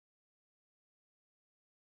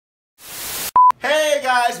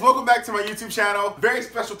guys, welcome back to my YouTube channel. Very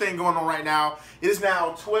special thing going on right now. It is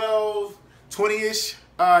now 12:20ish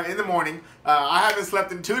in the morning. I haven't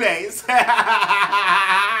slept in 2 days.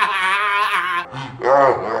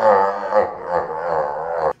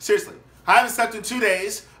 Seriously, I haven't slept in 2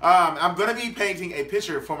 days. I'm gonna be painting a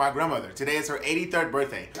picture for my grandmother. Today is her 83rd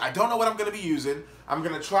birthday. I don't know what I'm gonna be using. I'm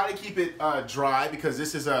gonna try to keep it dry because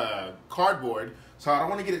this is a cardboard. So I don't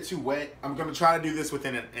want to get it too wet. I'm going to try to do this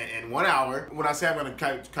within in 1 hour. When I say I'm going to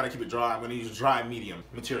kind of keep it dry, I'm going to use dry medium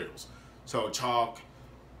materials. So chalk,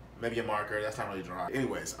 maybe a marker. That's not really dry.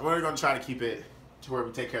 Anyways, I'm really going to try to keep it to where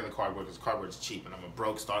we take care of the cardboard because cardboard is cheap and I'm a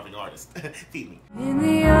broke, starving artist. Feed me. For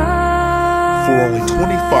only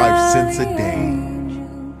 25 cents a day.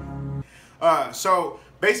 So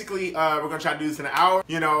basically, we're going to try to do this in an hour.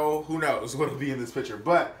 You know, who knows what will be in this picture.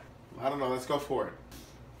 But I don't know. Let's go for it.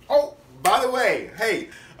 Oh! By the way, hey,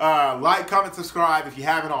 like, comment, subscribe if you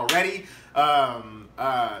haven't already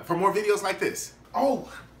for more videos like this. Oh,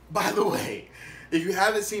 by the way, if you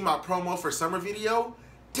haven't seen my promo for summer video,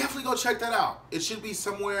 definitely go check that out. It should be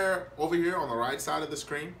somewhere over here on the right side of the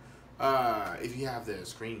screen. If you have the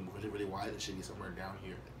screen really, really wide, it should be somewhere down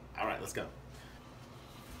here. All right, let's go.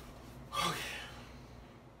 Okay.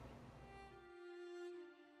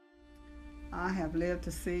 I have lived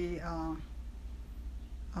to see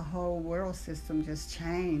a whole world system just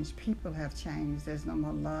changed. People have changed. There's no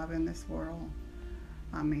more love in this world.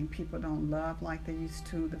 I mean, people don't love like they used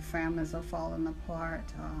to. The families are falling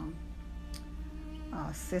apart.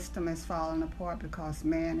 Our system is falling apart because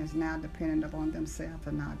man is now dependent upon themselves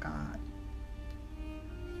and not God.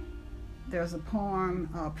 There's a poem,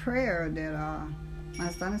 a prayer that my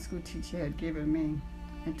Sunday school teacher had given me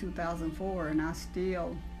in 2004, and I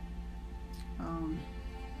still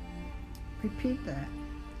repeat that.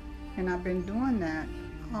 And I've been doing that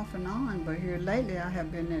off and on, but here lately I have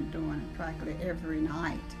been doing it practically every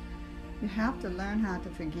night. You have to learn how to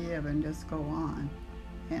forgive and just go on.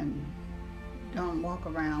 And don't walk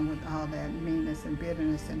around with all that meanness and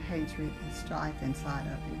bitterness and hatred and strife inside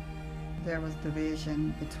of you. There was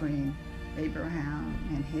division between Abraham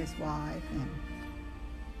and his wife, and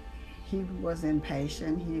he was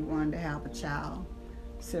impatient. He wanted to have a child.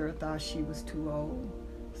 Sarah thought she was too old.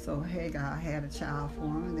 So Hagar had a child for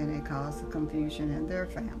him, and then it caused a confusion in their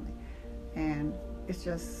family. And it's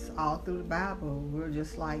just all through the Bible. We're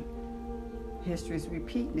just like history's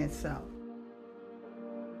repeating itself.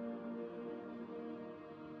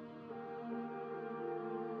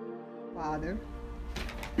 Father,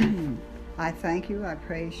 I thank you, I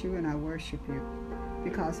praise you, and I worship you,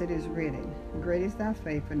 because it is written, great is thy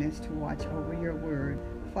faithfulness to watch over your word.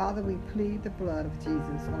 Father, we plead the blood of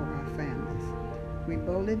Jesus over our families. We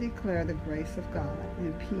boldly declare the grace of God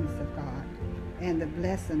and peace of God, and the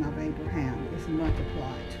blessing of Abraham is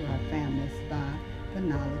multiplied to our families by the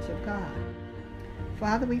knowledge of God.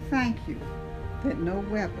 Father, we thank you that no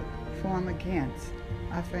weapon formed against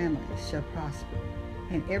our families shall prosper,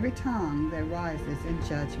 and every tongue that rises in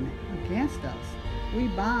judgment against us, we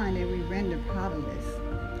bind and we render powerless.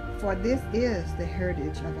 For this is the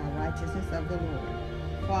heritage of our righteousness of the Lord.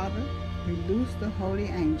 Father, we loose the holy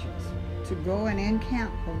angels to go and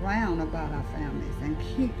encamp around about our families and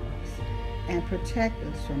keep us and protect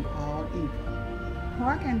us from all evil.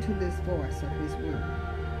 Hearken to this voice of his word.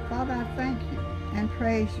 Father, I thank you and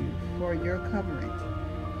praise you for your covering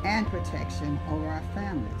and protection over our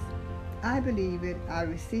families. I believe it, I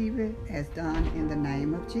receive it as done in the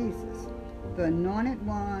name of Jesus. The anointed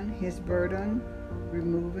one, his burden,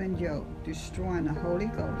 removing yoke, destroying the Holy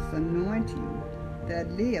Ghost, anointing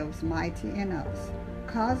that lives mighty in us,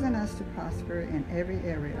 causing us to prosper in every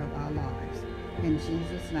area of our lives. In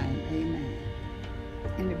Jesus' name, amen.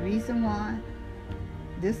 And the reason why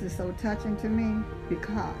this is so touching to me,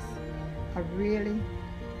 because I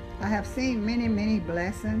have seen many, many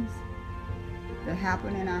blessings that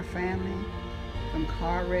happen in our family, from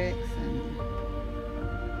car wrecks and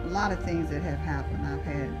a lot of things that have happened. I've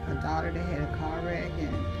had a daughter that had a car wreck,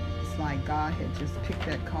 and it's like God had just picked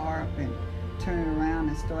that car up and turned it around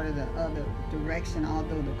and started the other direction,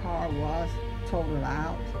 although the car was totaled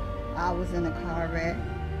out. I was in a car wreck.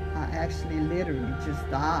 I actually literally just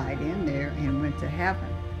died in there and went to heaven.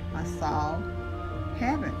 I saw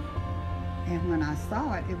heaven. And when I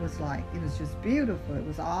saw it, it was just beautiful. It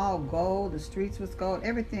was all gold. The streets was gold.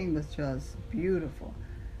 Everything was just beautiful.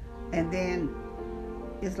 And then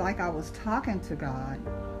it's like I was talking to God,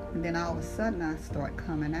 and then all of a sudden I start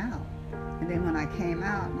coming out. And then when I came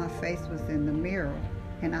out, my face was in the mirror,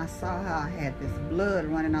 and I saw how I had this blood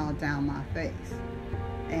running all down my face.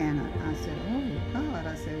 And I said, oh God,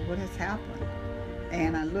 I said, what has happened?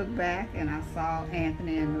 And I looked back and I saw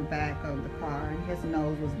Anthony in the back of the car, and his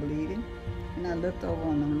nose was bleeding. And I looked over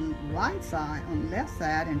on the right side, on the left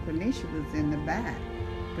side, and Quenisha was in the back,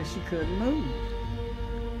 but she couldn't move.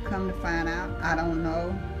 Come to find out, I don't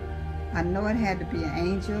know. I know it had to be an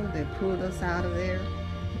angel that pulled us out of there,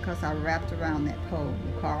 because I wrapped around that pole.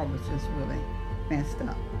 The car was just really messed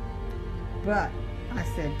up. But I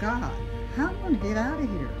said, God, how am I going to get out of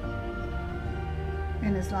here?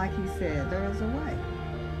 And it's like he said, there is a way.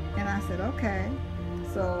 And I said, okay.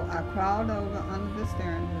 So I crawled over under the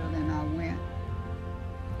steering wheel and I went,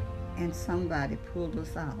 and somebody pulled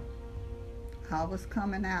us out. I was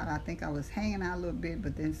coming out. I think I was hanging out a little bit,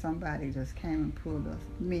 but then somebody just came and pulled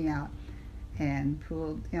me out and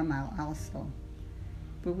pulled him out also.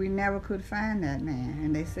 But we never could find that man,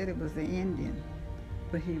 and they said it was an Indian,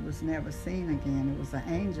 but he was never seen again. It was an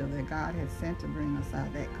angel that God had sent to bring us out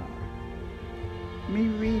of that car. Me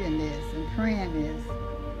reading this and praying this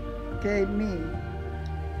gave me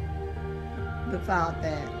the thought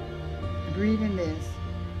that reading this,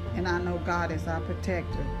 and I know God is our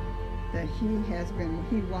protector, that He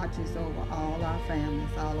watches over all our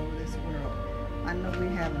families all over this world. I know we're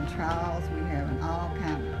having trials, we're having all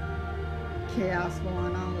kinds of chaos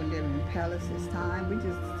going on. We're living in perilous time. We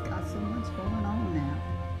just got so much going on now.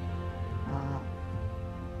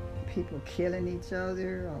 People killing each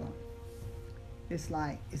other, or it's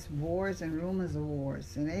like it's wars and rumors of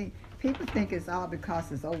wars. And people think it's all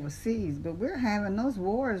because it's overseas, but we're having those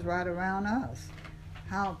wars right around us.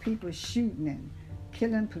 How people shooting and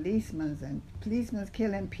killing policemen, and policemen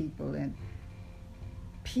killing people, and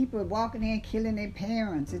people walking in killing their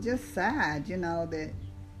parents. It's just sad, that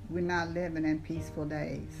we're not living in peaceful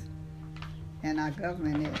days. And our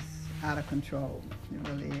government is out of control. It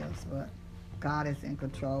really is. But God is in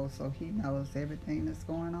control, so He knows everything that's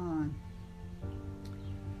going on.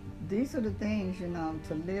 These are the things,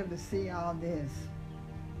 to live to see all this,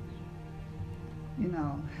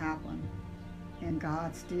 happen. And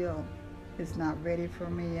God still is not ready for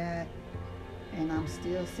me yet. And I'm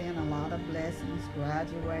still seeing a lot of blessings,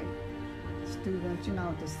 graduate students,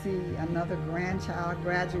 to see another grandchild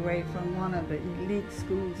graduate from one of the elite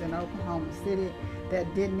schools in Oklahoma City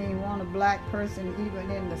that didn't even want a black person even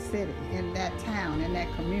in the city, in that town, in that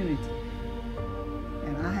community.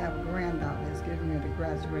 And I have a granddaughter that's getting ready to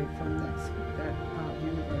graduate from that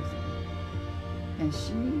university. And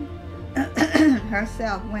she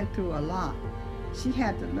herself went through a lot. She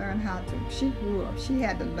had to learn she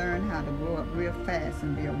had to learn how to grow up real fast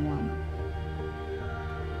and be a woman.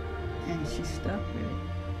 And she stuck with it.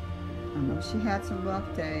 I know she had some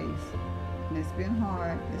rough days, and it's been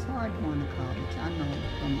hard. It's hard going to college, I know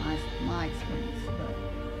from my experience, but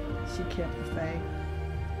she kept the faith,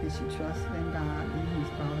 and she trusted in God, and He's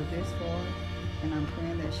brought her this far, and I'm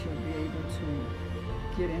praying that she'll be able to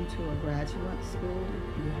get into a graduate school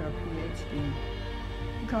and get her PhD,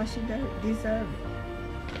 because she deserves it.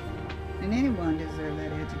 And anyone deserves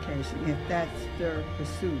that education if that's their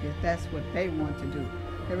pursuit, if that's what they want to do.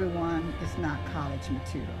 Everyone is not college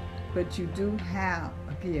material, but you do have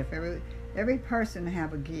a gift. Every person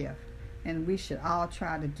have a gift, and we should all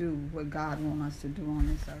try to do what God wants us to do on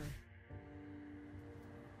this earth.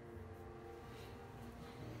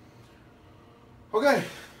 Okay.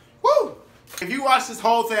 Woo! If you watch this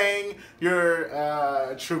whole thing, you're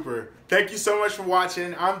a trooper. Thank you so much for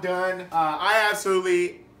watching. I'm done.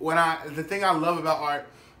 The thing I love about art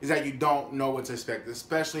is that you don't know what to expect,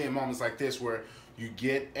 especially in moments like this where you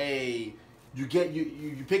pick a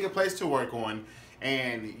place to work on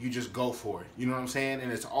and you just go for it. You know what I'm saying?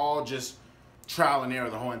 And it's all just trial and error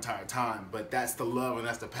the whole entire time, but that's the love and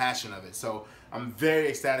that's the passion of it. So I'm very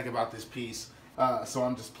ecstatic about this piece. So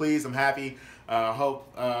I'm just pleased, I'm happy.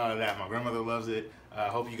 Hope that my grandmother loves it.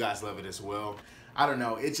 Hope you guys love it as well. I don't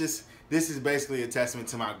know, this is basically a testament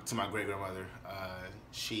to my great grandmother.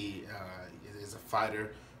 She is a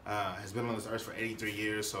fighter, has been on this earth for 83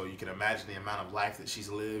 years, so you can imagine the amount of life that she's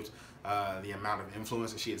lived, the amount of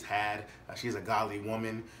influence that she has had. She's a godly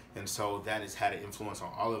woman, and so that has had an influence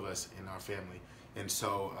on all of us in our family. And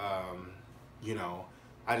so,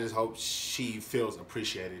 I just hope she feels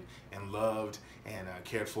appreciated and loved and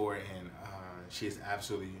cared for, and she is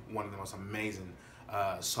absolutely one of the most amazing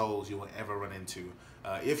souls you will ever run into,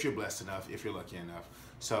 if you're blessed enough, if you're lucky enough.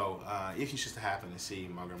 So if you just happen to see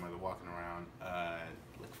my grandmother walking around,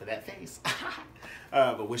 look for that face.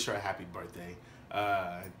 But wish her a happy birthday.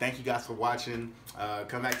 Thank you guys for watching.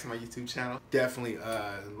 Come back to my YouTube channel. Definitely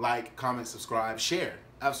like, comment, subscribe, share.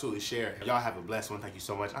 Absolutely share. Y'all have a blessed one. Thank you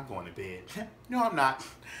so much. I'm going to bed. No, I'm not.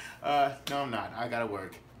 No, I'm not. I gotta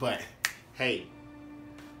work. But hey,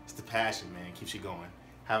 it's the passion, man. Keeps you going.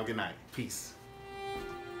 Have a good night. Peace.